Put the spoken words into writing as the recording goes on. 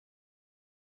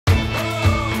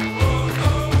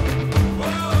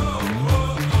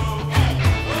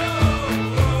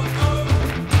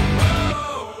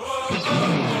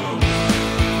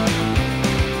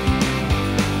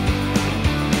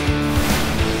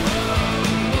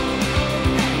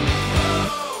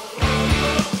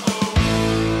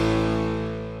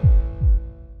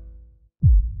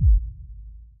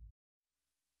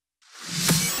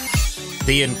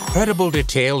The incredible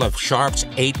detail of Sharp's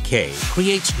 8K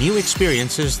creates new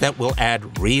experiences that will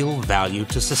add real value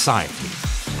to society.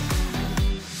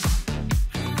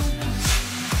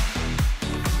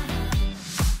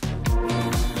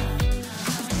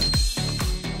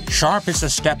 Sharp is a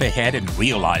step ahead in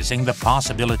realizing the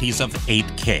possibilities of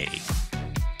 8K.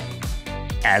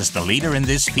 As the leader in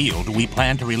this field, we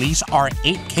plan to release our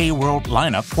 8K World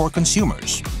lineup for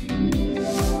consumers.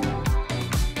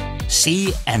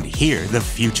 See and hear the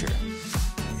future.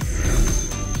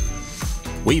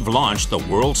 We've launched the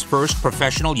world's first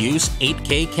professional use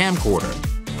 8K camcorder.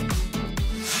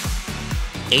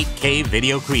 8K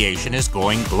video creation is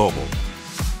going global.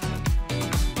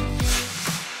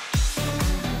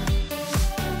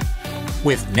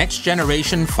 With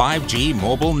next-generation 5G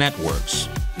mobile networks,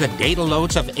 the data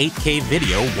loads of 8K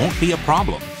video won't be a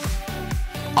problem.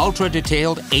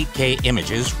 Ultra-detailed 8K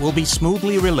images will be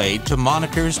smoothly relayed to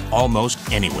monitors almost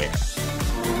anywhere.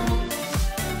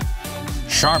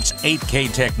 Sharp's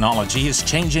 8K technology is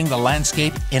changing the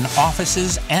landscape in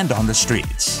offices and on the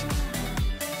streets.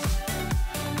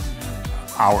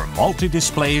 Our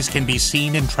multi-displays can be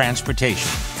seen in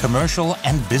transportation, commercial,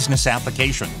 and business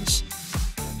applications.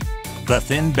 The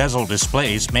thin bezel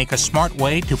displays make a smart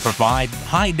way to provide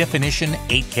high-definition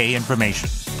 8K information.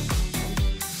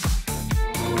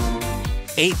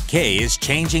 8K is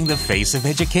changing the face of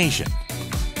education.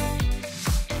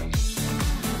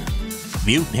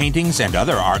 View paintings and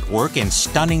other artwork in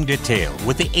stunning detail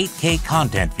with the 8K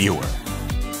Content Viewer.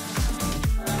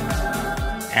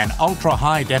 An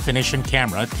ultra-high-definition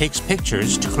camera takes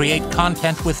pictures to create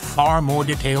content with far more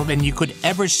detail than you could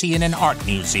ever see in an art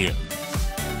museum.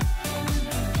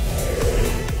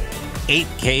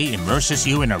 8K immerses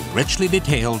you in a richly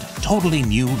detailed, totally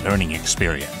new learning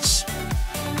experience.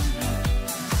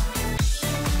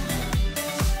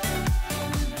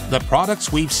 The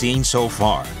products we've seen so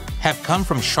far have come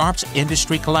from Sharp's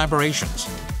industry collaborations.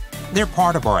 They're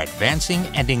part of our advancing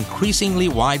and increasingly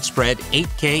widespread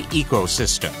 8K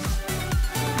ecosystem.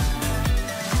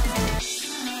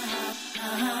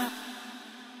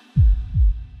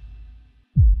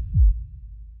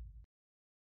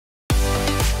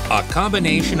 A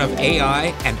combination of AI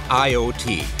and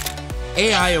IoT.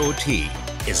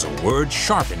 AIoT is a word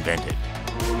Sharp invented.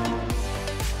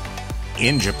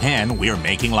 In Japan, we're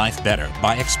making life better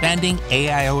by expanding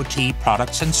AIoT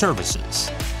products and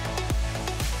services.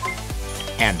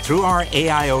 And through our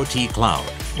AIoT cloud,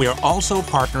 we are also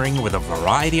partnering with a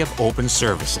variety of open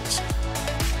services.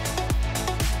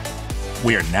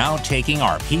 We are now taking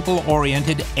our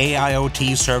people-oriented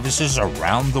AIoT services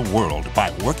around the world by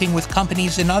working with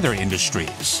companies in other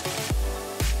industries.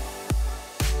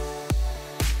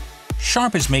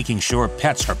 Sharp is making sure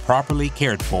pets are properly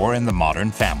cared for in the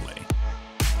modern family.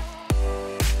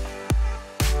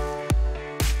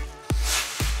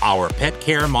 Our pet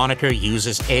care monitor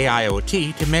uses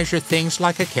AIoT to measure things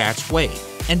like a cat's weight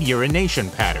and urination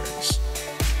patterns.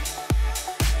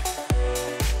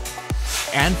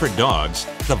 And for dogs,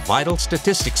 the Vital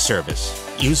Statistics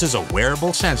Service uses a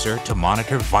wearable sensor to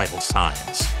monitor vital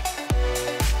signs.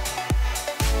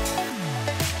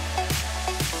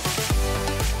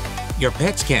 Your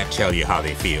pets can't tell you how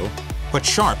they feel, but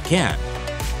Sharp can.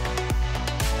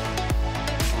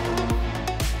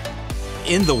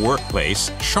 In the workplace,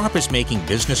 Sharp is making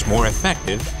business more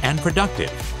effective and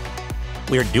productive.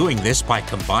 We're doing this by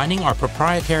combining our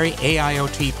proprietary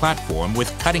AIoT platform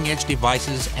with cutting-edge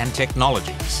devices and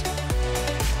technologies.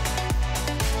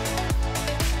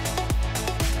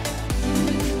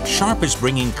 Sharp is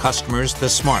bringing customers the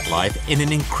smart life in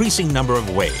an increasing number of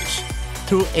ways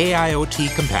through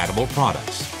AIoT-compatible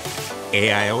products,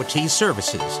 AIoT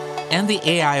services, and the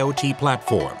AIoT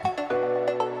platform.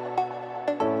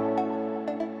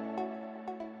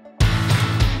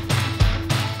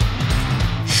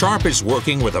 Sharp is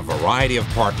working with a variety of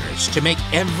partners to make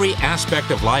every aspect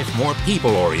of life more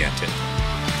people-oriented.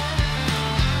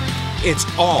 It's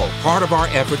all part of our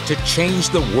effort to change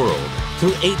the world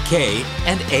through 8K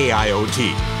and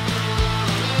AIoT.